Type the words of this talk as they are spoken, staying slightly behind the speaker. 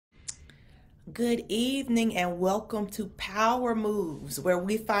Good evening and welcome to Power Moves, where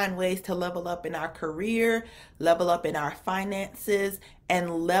we find ways to level up in our career, level up in our finances,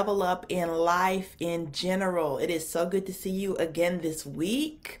 and level up in life in general. It is so good to see you again this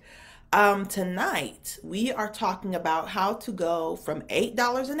week. Tonight, we are talking about how to go from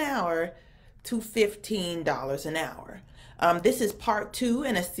 $8 an hour to $15 an hour. This is part two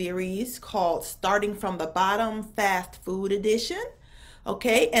in a series called Starting from the Bottom Fast Food Edition.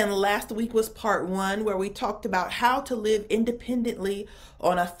 Okay, and last week was part one where we talked about how to live independently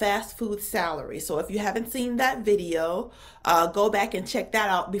on a fast food salary. So if you haven't seen that video, go back and check that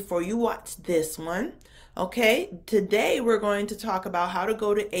out before you watch this one. Okay, today we're going to talk about how to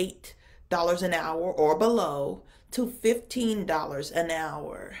go to $8 an hour or below to $15 an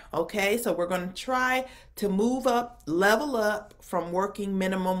hour. Okay, so we're going to try to move up, level up from working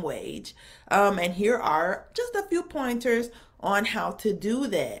minimum wage. And here are just a few pointers on how to do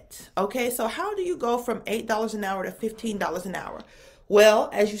that. Okay, so how do you go from $8 an hour to $15 an hour? Well,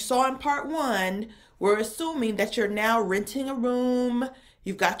 as you saw in part one, we're assuming that you're now renting a room,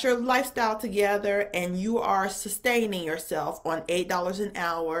 you've got your lifestyle together, and you are sustaining yourself on $8 an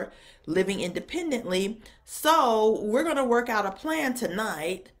hour, living independently. So we're going to work out a plan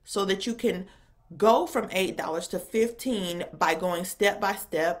tonight so that you can go from $8 to $15 by going step by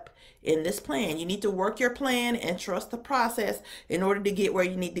step in this plan. You need to work your plan and trust the process in order to get where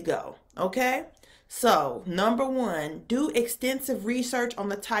you need to go. Okay? So, number one, do extensive research on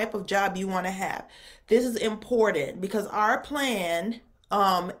the type of job you want to have. This is important because our plan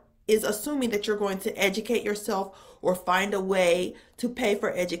is assuming that you're going to educate yourself or find a way to pay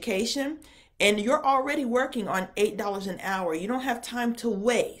for education. And you're already working on $8 an hour. You don't have time to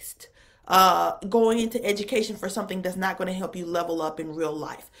waste going into education for something that's not going to help you level up in real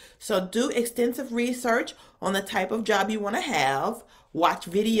life. So do extensive research on the type of job you want to have. Watch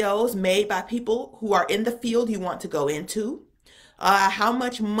videos made by people who are in the field you want to go into. How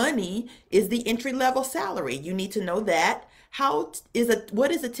much money is the entry level salary? You need to know that.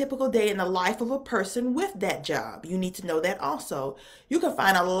 What is a typical day in the life of a person with that job? You need to know that also. You can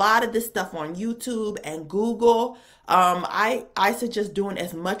find a lot of this stuff on YouTube and Google. I suggest doing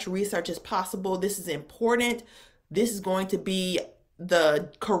as much research as possible. This is important. This is going to be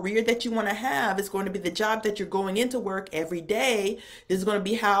the career that you want to have. It's going to be the job that you're going into work every day. This is going to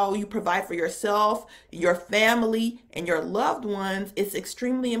be how you provide for yourself, your family, and your loved ones. It's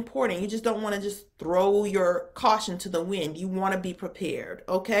extremely important. You just don't want to just throw your caution to the wind. You want to be prepared,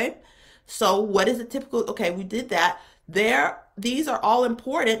 okay? So what is a typical, okay, we did that. These are all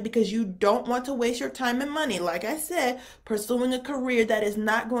important because you don't want to waste your time and money. Like I said, pursuing a career that is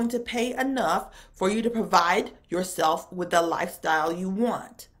not going to pay enough for you to provide yourself with the lifestyle you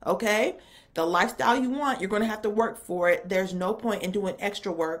want, okay? The lifestyle you want, you're going to have to work for it. There's no point in doing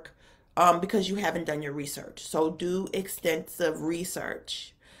extra work because you haven't done your research. So do extensive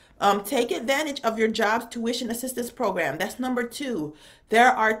research. Take advantage of your job's tuition assistance program. That's number two. There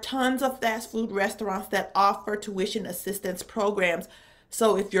are tons of fast food restaurants that offer tuition assistance programs.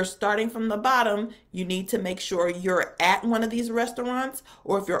 So if you're starting from the bottom, you need to make sure you're at one of these restaurants,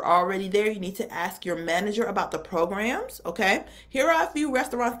 or if you're already there, you need to ask your manager about the programs, okay? Here are a few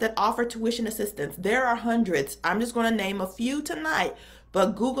restaurants that offer tuition assistance. There are hundreds. I'm just going to name a few tonight,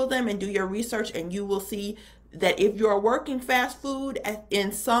 but Google them and do your research and you will see that if you're working fast food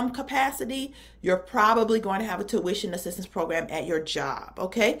in some capacity, you're probably going to have a tuition assistance program at your job,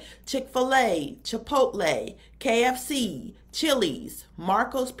 okay? Chick-fil-A, Chipotle, KFC, Chili's,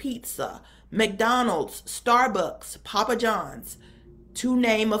 Marco's Pizza, McDonald's, Starbucks, Papa John's, to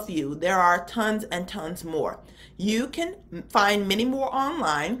name a few. There are tons and tons more. You can find many more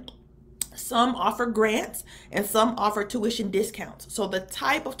online. Some offer grants and some offer tuition discounts. So the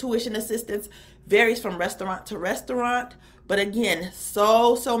type of tuition assistance varies from restaurant to restaurant. But again,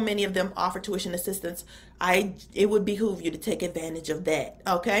 so many of them offer tuition assistance. It would behoove you to take advantage of that,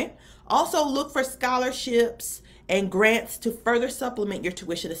 okay? Also look for scholarships and grants to further supplement your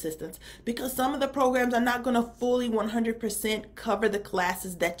tuition assistance because some of the programs are not going to fully 100% cover the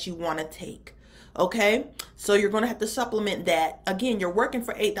classes that you want to take. Okay, so you're going to have to supplement that. Again, you're working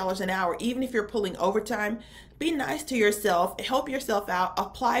for $8 an hour. Even if you're pulling overtime, be nice to yourself, help yourself out,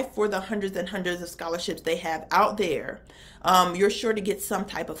 apply for the hundreds and hundreds of scholarships they have out there. You're sure to get some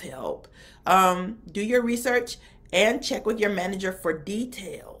type of help. Do your research and check with your manager for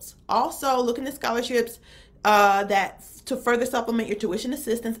details. Also, look into scholarships that to further supplement your tuition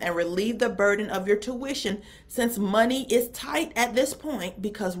assistance and relieve the burden of your tuition, since money is tight at this point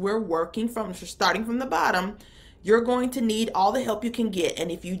because we're starting from the bottom. You're going to need all the help you can get,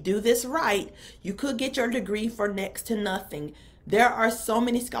 and if you do this right, you could get your degree for next to nothing. There are so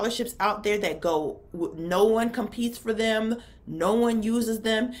many scholarships out there that no one competes for them, no one uses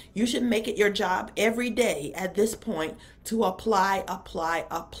them. You should make it your job every day at this point to apply, apply,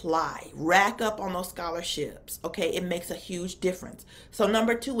 apply. Rack up on those scholarships, okay? It makes a huge difference. So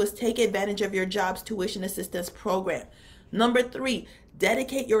number 2 is take advantage of your job's tuition assistance program. Number 3,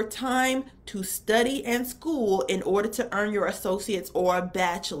 dedicate your time to study and school in order to earn your associate's or a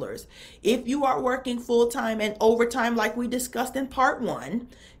bachelor's. If you are working full-time and overtime like we discussed in part 1,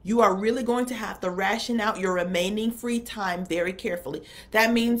 you are really going to have to ration out your remaining free time very carefully.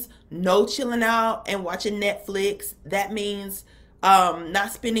 That means no chilling out and watching Netflix. That means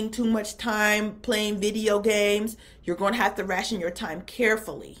not spending too much time playing video games. You're going to have to ration your time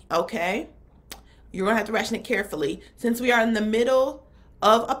carefully, okay? You're going to have to ration it carefully. Since we are in the middle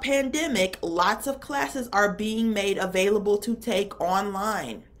of a pandemic, lots of classes are being made available to take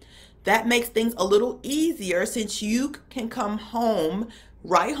online. That makes things a little easier since you can come home,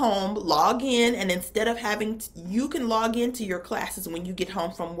 right home, log in, and instead of you can log into your classes when you get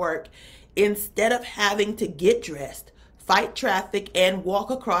home from work instead of having to get dressed, fight traffic, and walk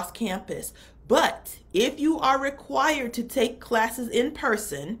across campus. But if you are required to take classes in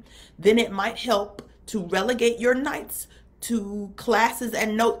person, then it might help to relegate your nights to classes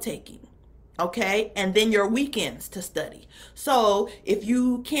and note-taking, okay? And then your weekends to study. So if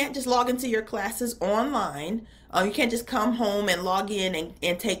you can't just log into your classes online, you can't just come home and log in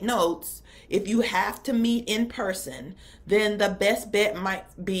and take notes. If you have to meet in person, then the best bet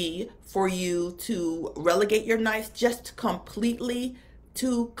might be for you to relegate your nights just completely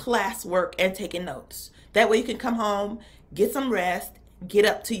to classwork and taking notes. That way you can come home, get some rest, get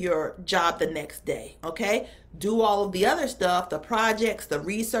up to your job the next day, okay? Do all of the other stuff, the projects, the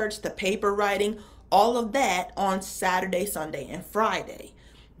research, the paper writing, all of that on Saturday, Sunday, and Friday.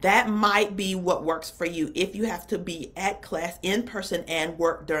 That might be what works for you if you have to be at class in person and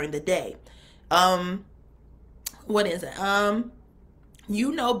work during the day. What is it?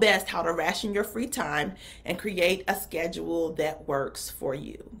 You know best how to ration your free time and create a schedule that works for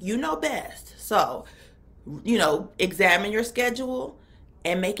you. You know best. So, examine your schedule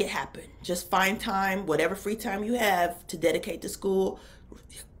and make it happen. Just find time, whatever free time you have, to dedicate to school.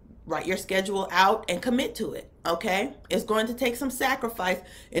 Write your schedule out and commit to it, okay? It's going to take some sacrifice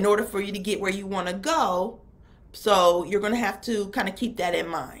in order for you to get where you want to go. So you're going to have to kind of keep that in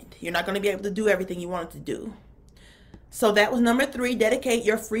mind. You're not going to be able to do everything you wanted to do. So that was number 3, dedicate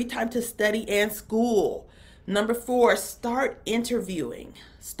your free time to study and school. Number 4, start interviewing.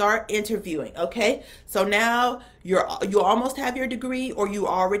 Start interviewing, okay? So now you almost have your degree, or you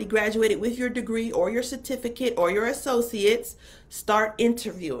already graduated with your degree or your certificate or your associates. Start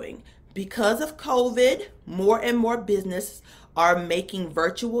interviewing. Because of COVID, more and more businesses are making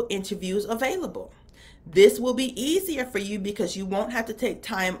virtual interviews available. This will be easier for you because you won't have to take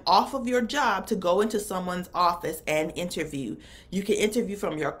time off of your job to go into someone's office and interview. You can interview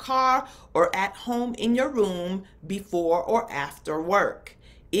from your car or at home in your room before or after work.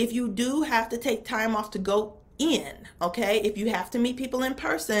 If you do have to take time off to go in, okay, if you have to meet people in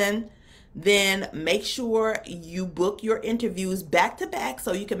person, then make sure you book your interviews back to back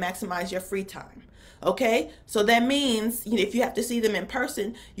so you can maximize your free time. Okay, so that means if you have to see them in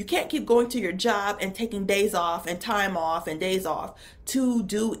person, you can't keep going to your job and taking days off and time off and days off to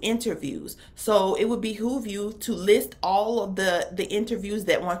do interviews. So it would behoove you to list all of the interviews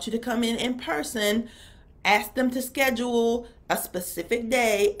that want you to come in person. Ask them to schedule a specific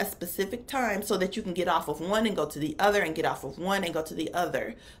day, a specific time, so that you can get off of one and go to the other and get off of one and go to the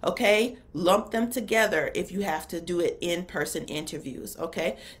other, okay? Lump them together if you have to do it in-person interviews,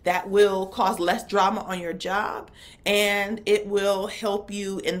 okay? That will cause less drama on your job, and it will help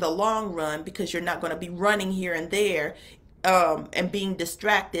you in the long run because you're not going to be running here and there and being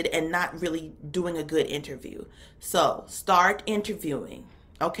distracted and not really doing a good interview. So start interviewing.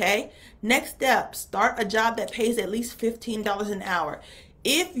 Okay, next step, start a job that pays at least $15 an hour.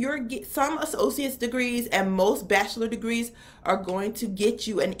 If some associate's degrees and most bachelor degrees are going to get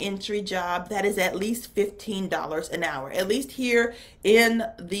you an entry job that is at least $15 an hour, at least here in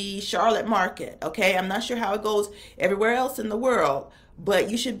the Charlotte market. Okay, I'm not sure how it goes everywhere else in the world,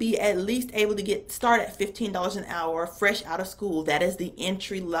 but you should be at least able to start at $15 an hour fresh out of school. That is the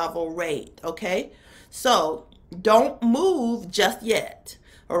entry level rate. Okay, so don't move just yet.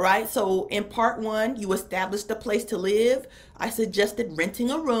 All right, so in part 1, you established a place to live. I suggested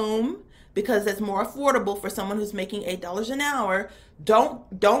renting a room because that's more affordable for someone who's making $8 an hour.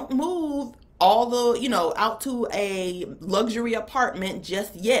 Don't move out to a luxury apartment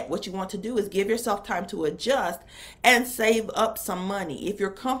just yet. What you want to do is give yourself time to adjust and save up some money. If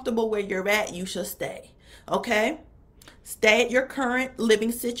you're comfortable where you're at, you should stay. Okay? Stay at your current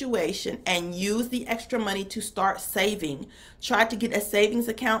living situation and use the extra money to start saving. Try to get a savings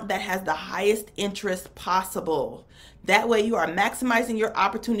account that has the highest interest possible. That way you are maximizing your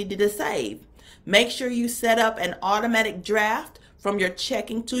opportunity to save. Make sure you set up an automatic draft from your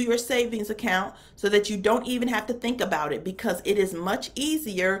checking to your savings account so that you don't even have to think about it, because it is much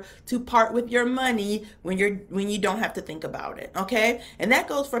easier to part with your money when you don't have to think about it. Okay? And that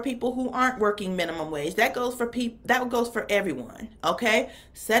goes for people who aren't working minimum wage. That goes for everyone. Okay?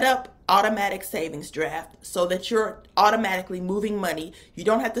 Set up automatic savings draft so that you're automatically moving money. You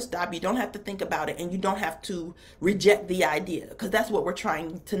don't have to stop, you don't have to think about it, and you don't have to reject the idea, because that's what we're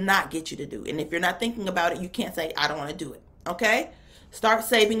trying to not get you to do. And if you're not thinking about it, you can't say I don't want to do it. Okay? Start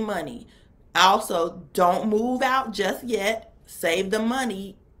saving money. Also, don't move out just yet. Save the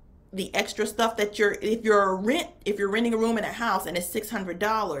money, the extra stuff that if you're renting a room in a house and it's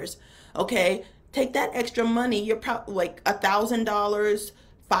 $600, okay, take that extra money, you're probably like $1,000,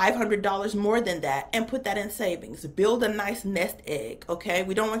 $500 more than that, and put that in savings. Build a nice nest egg, okay?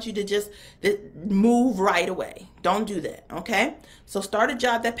 We don't want you to just move right away. Don't do that, okay? So start a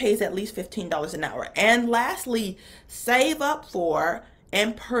job that pays at least $15 an hour. And lastly, save up for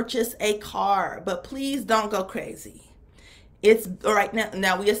and purchase a car, but please don't go crazy. It's all right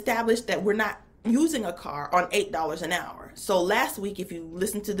now we established that we're not using a car on $8 an hour. So last week, if you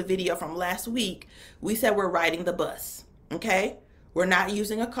listen to the video from last week, we said we're riding the bus, okay? We're not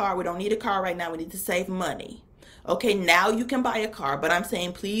using a car. We don't need a car right now. We need to save money. Okay, now you can buy a car, but I'm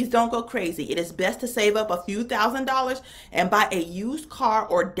saying please don't go crazy. It is best to save up a few $1,000s and buy a used car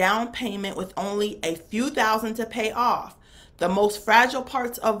or down payment with only a few thousand to pay off. The most fragile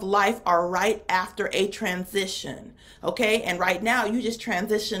parts of life are right after a transition. Okay, and right now you just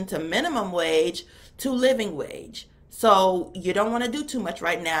transition to minimum wage to living wage. So you don't want to do too much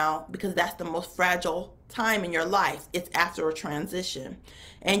right now, because that's the most fragile time in your life. It's after a transition.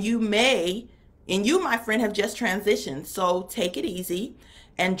 And you, my friend, have just transitioned. So take it easy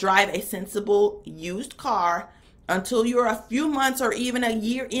and drive a sensible used car until you're a few months or even a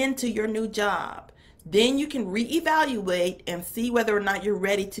year into your new job. Then you can reevaluate and see whether or not you're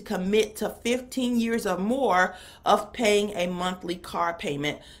ready to commit to 15 years or more of paying a monthly car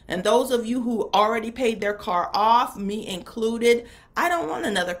payment. And those of you who already paid their car off, me included, I don't want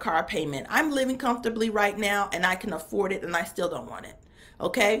another car payment. I'm living comfortably right now and I can afford it, and I still don't want it.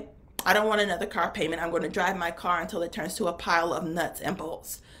 Okay? I don't want another car payment. I'm going to drive my car until it turns to a pile of nuts and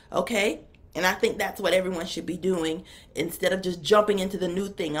bolts. Okay? And I think that's what everyone should be doing, instead of just jumping into the new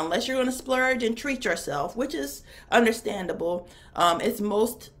thing. Unless you're going to splurge and treat yourself, which is understandable, it's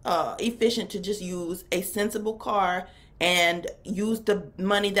most efficient to just use a sensible car and use the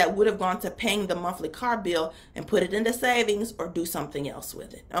money that would have gone to paying the monthly car bill and put it into savings or do something else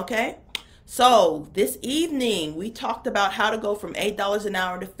with it. Okay? So this evening, we talked about how to go from $8 an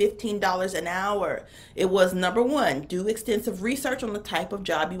hour to $15 an hour. It was number 1, do extensive research on the type of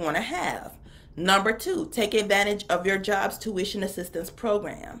job you want to have. Number 2, take advantage of your job's tuition assistance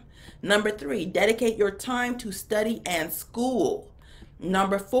program. Number 3, dedicate your time to study and school.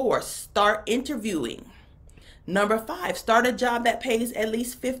 Number 4, start interviewing. Number 5, start a job that pays at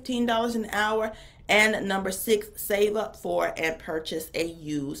least $15 an hour. And number 6, save up for and purchase a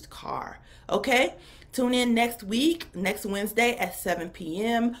used car. Okay? Tune in next week, next Wednesday at 7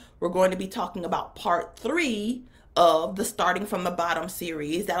 p.m. We're going to be talking about part 3 of the Starting from the Bottom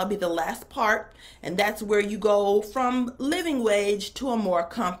series. That'll be the last part, and that's where you go from living wage to a more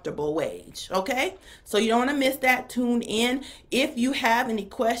comfortable wage. Okay, so you don't want to miss that. Tune in. If you have any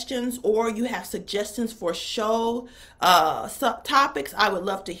questions or you have suggestions for show topics, I would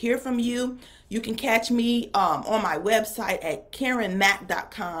love to hear from you. You can catch me on my website at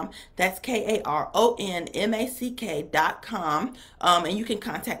KarenMack.com. That's KaronMack.com. And you can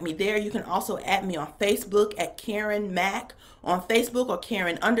contact me there. You can also add me on Facebook at Karen Mack on Facebook, or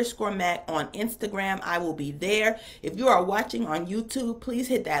Karen_Mack on Instagram. I will be there. If you are watching on YouTube, please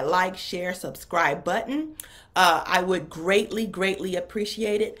hit that like, share, subscribe button. I would greatly, greatly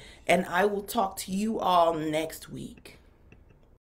appreciate it. And I will talk to you all next week.